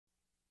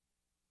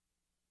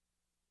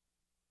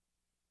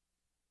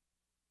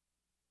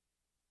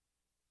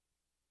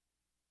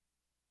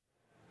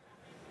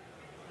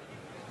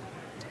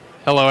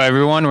Hello,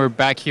 everyone. We're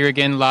back here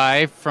again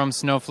live from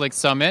Snowflake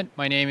Summit.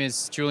 My name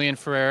is Julian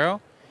Forero,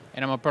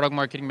 and I'm a product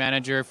marketing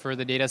manager for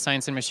the data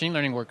science and machine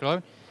learning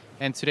workload.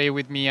 And today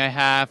with me, I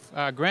have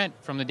Grant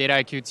from the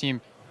Dataiku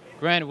team.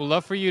 Grant, we'd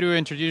love for you to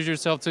introduce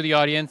yourself to the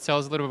audience. Tell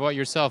us a little bit about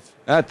yourself.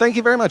 Thank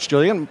you very much,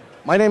 Julian.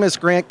 My name is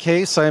Grant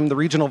Case. I'm the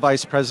Regional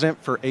Vice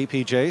President for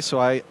APJ, so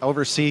I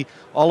oversee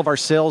all of our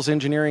sales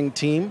engineering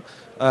team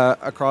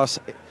across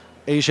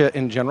Asia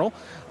in general,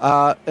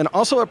 and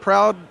also a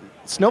proud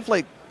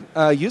Snowflake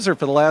user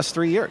for the last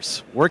 3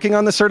 years, working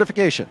on the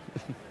certification.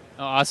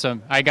 Oh,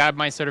 awesome. I got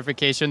my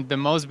certification, the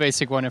most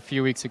basic one, a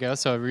few weeks ago,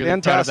 so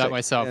really proud of that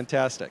myself.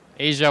 Fantastic.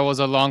 Asia was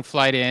a long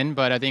flight in,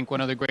 but I think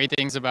one of the great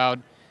things about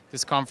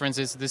this conference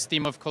is this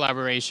theme of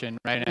collaboration,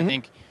 right? And I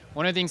think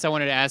one of the things I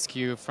wanted to ask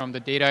you from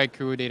the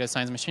Dataiku data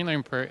science machine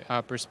learning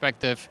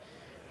perspective,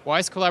 why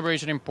is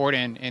collaboration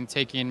important in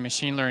taking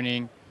machine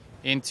learning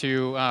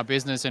into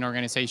business and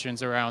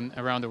organizations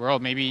around the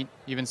world? Maybe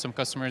even some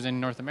customers in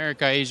North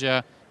America,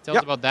 Asia. Tell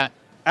us about that.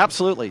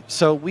 Absolutely.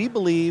 So we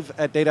believe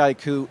at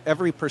Dataiku,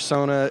 every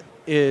persona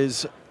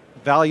is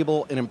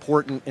valuable and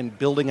important in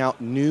building out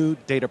new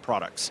data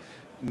products.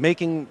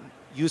 Making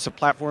use of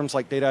platforms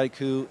like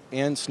Dataiku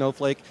and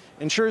Snowflake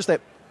ensures that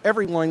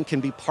everyone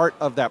can be part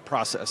of that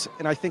process.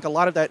 And I think a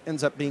lot of that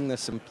ends up being the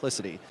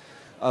simplicity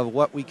of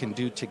what we can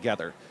do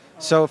together.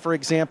 So for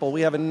example, we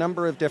have a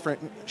number of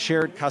different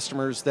shared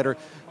customers that are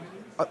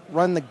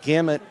run the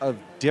gamut of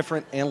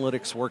different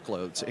analytics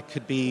workloads. It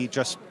could be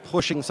just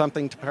pushing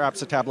something to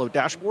perhaps a Tableau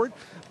dashboard,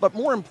 but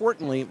more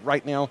importantly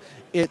right now,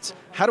 it's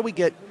how do we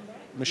get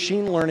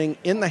machine learning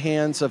in the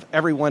hands of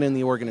everyone in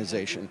the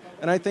organization?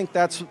 And I think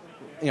that's,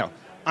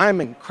 I'm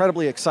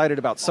incredibly excited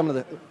about some of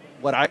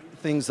the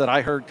things that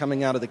I heard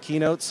coming out of the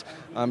keynotes.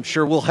 I'm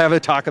sure we'll have a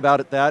talk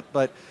about that,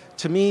 but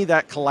to me,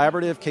 that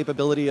collaborative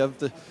capability of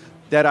the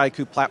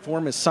Dataiku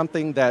platform is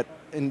something that,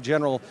 in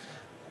general,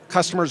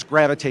 customers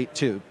gravitate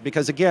to.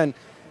 Because again,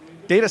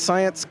 data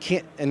science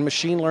and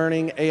machine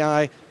learning,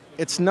 AI,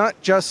 it's not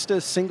just a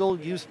single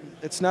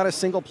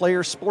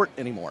player sport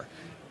anymore.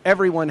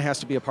 Everyone has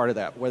to be a part of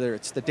that, whether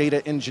it's the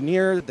data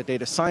engineer, the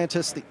data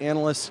scientist, the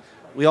analyst,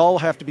 we all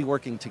have to be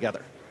working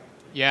together.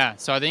 Yeah,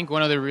 so I think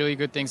one of the really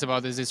good things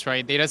about this is,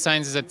 right, data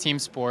science is a team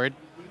sport.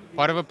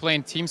 Part of a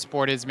playing team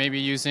sport is maybe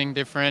using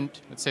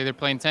different, let's say they're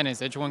playing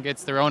tennis, each one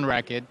gets their own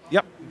racket.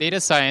 Yep.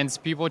 Data science,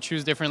 people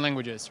choose different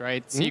languages,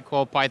 right?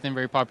 SQL, Python,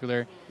 very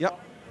popular. Yep.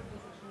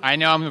 I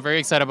know I'm very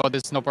excited about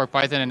this Snowpark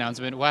Python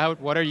announcement.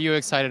 What are you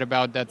excited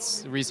about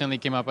that's recently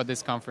came up at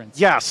this conference?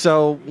 Yeah,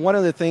 so one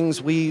of the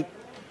things we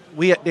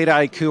at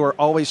Dataiku are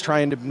always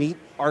trying to meet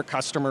our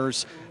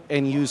customers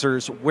and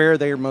users where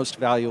they're most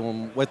valuable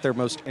and what they're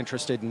most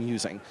interested in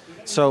using.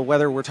 So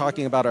whether we're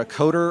talking about a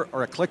coder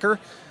or a clicker,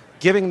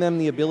 giving them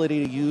the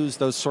ability to use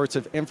those sorts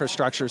of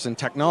infrastructures and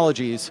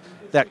technologies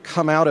that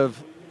come out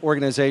of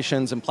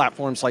organizations and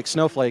platforms like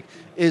Snowflake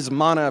is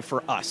mana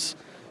for us.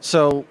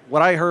 So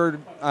what I heard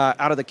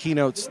out of the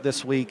keynotes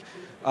this week,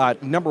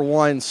 number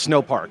one,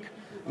 Snowpark.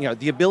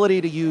 The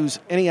ability to use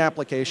any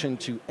application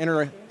to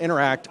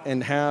interact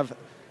and have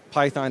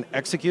Python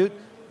execute,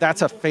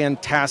 that's a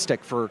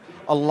fantastic for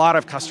a lot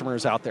of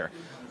customers out there.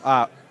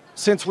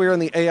 Since we're in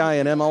the AI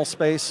and ML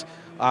space,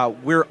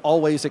 we're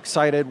always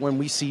excited when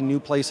we see new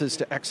places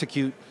to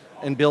execute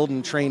and build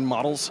and train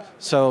models.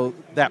 So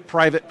that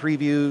private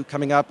preview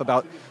coming up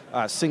about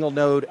single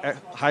node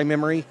high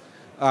memory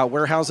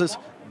warehouses,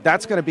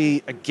 that's going to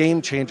be a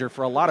game changer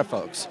for a lot of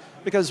folks.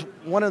 Because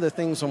one of the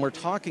things when we're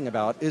talking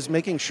about is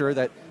making sure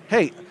that,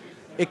 hey,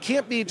 it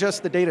can't be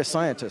just the data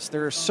scientists.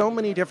 There are so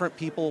many different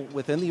people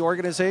within the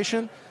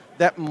organization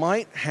that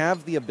might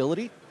have the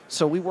ability.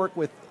 So we work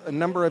with a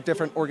number of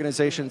different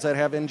organizations that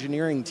have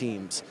engineering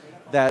teams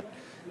that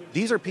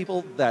these are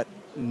people that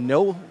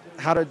know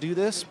how to do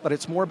this, but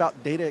it's more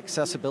about data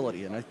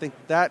accessibility. And I think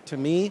that, to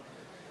me,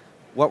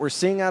 what we're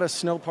seeing out of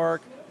Snowpark,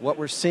 what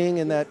we're seeing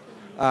in that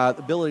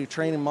ability to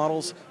train in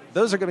models,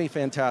 those are going to be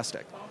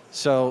fantastic.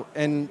 So,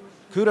 and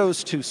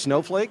kudos to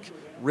Snowflake,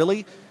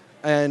 really.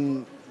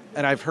 And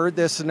I've heard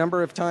this a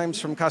number of times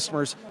from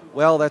customers,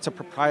 well, that's a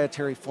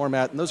proprietary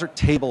format, and those are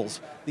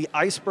tables. The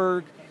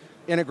Iceberg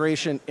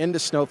integration into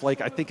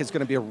Snowflake, I think, is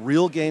going to be a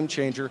real game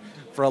changer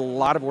for a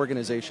lot of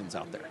organizations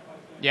out there.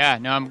 Yeah,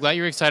 no, I'm glad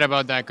you're excited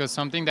about that, because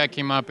something that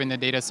came up in the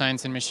data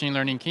science and machine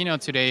learning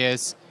keynote today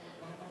is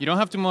you don't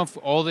have to move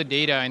all the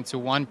data into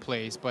one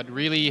place, but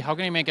really, how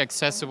can you make it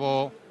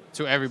accessible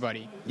to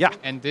everybody? Yeah.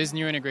 And this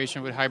new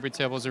integration with hybrid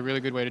tables is a really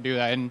good way to do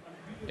that. And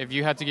if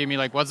you had to give me,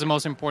 what's the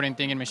most important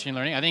thing in machine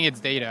learning, I think it's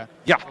data.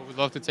 Yeah. I would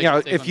love to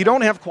take if you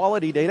don't have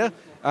quality data,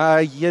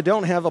 you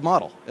don't have a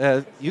model.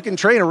 You can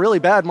train a really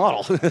bad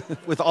model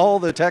with all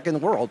the tech in the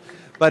world,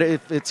 but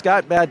if it's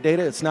got bad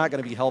data, it's not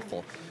going to be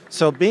helpful.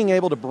 So being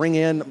able to bring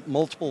in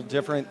multiple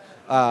different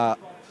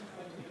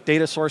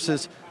data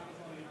sources,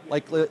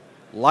 like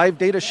live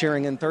data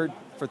sharing for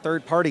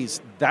third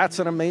parties, that's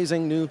an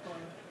amazing new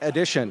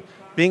addition.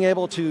 Being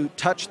able to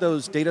touch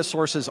those data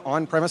sources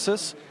on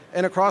premises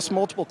and across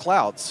multiple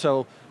clouds.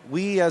 So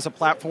we as a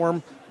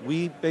platform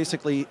we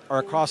basically are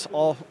across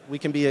all, we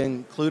can be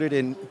included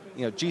in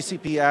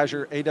GCP,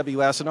 Azure,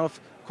 AWS, and of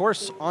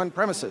course on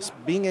premises.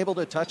 Being able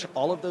to touch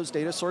all of those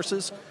data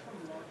sources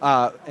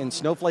and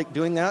Snowflake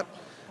doing that,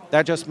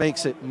 that just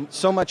makes it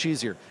so much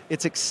easier.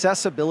 It's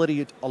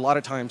accessibility a lot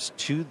of times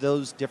to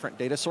those different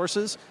data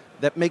sources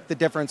that make the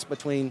difference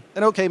between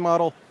an okay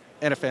model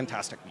and a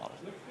fantastic model.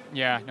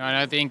 Yeah, no, and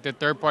I think the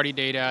third-party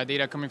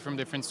data coming from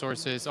different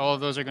sources, all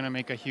of those are going to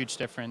make a huge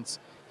difference.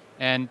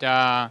 And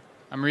I'm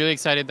really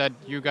excited that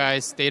you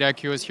guys,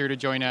 Dataiku, is here to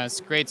join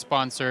us. Great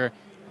sponsor.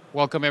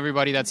 Welcome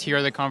everybody that's here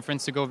at the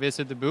conference to go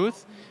visit the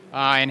booth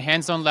and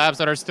hands-on labs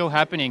that are still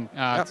happening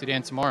today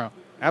and tomorrow.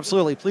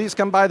 Absolutely. Please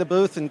come by the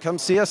booth and come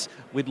see us.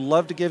 We'd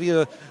love to give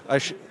you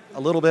a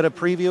little bit of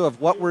preview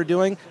of what we're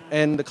doing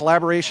and the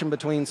collaboration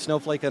between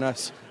Snowflake and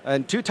us.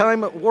 And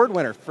two-time award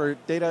winner for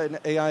data and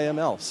AI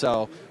ML.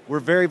 So we're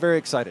very, very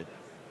excited.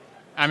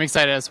 I'm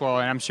excited as well,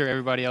 and I'm sure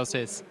everybody else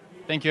is.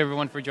 Thank you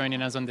everyone for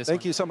joining us on this one.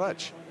 Thank you so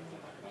much.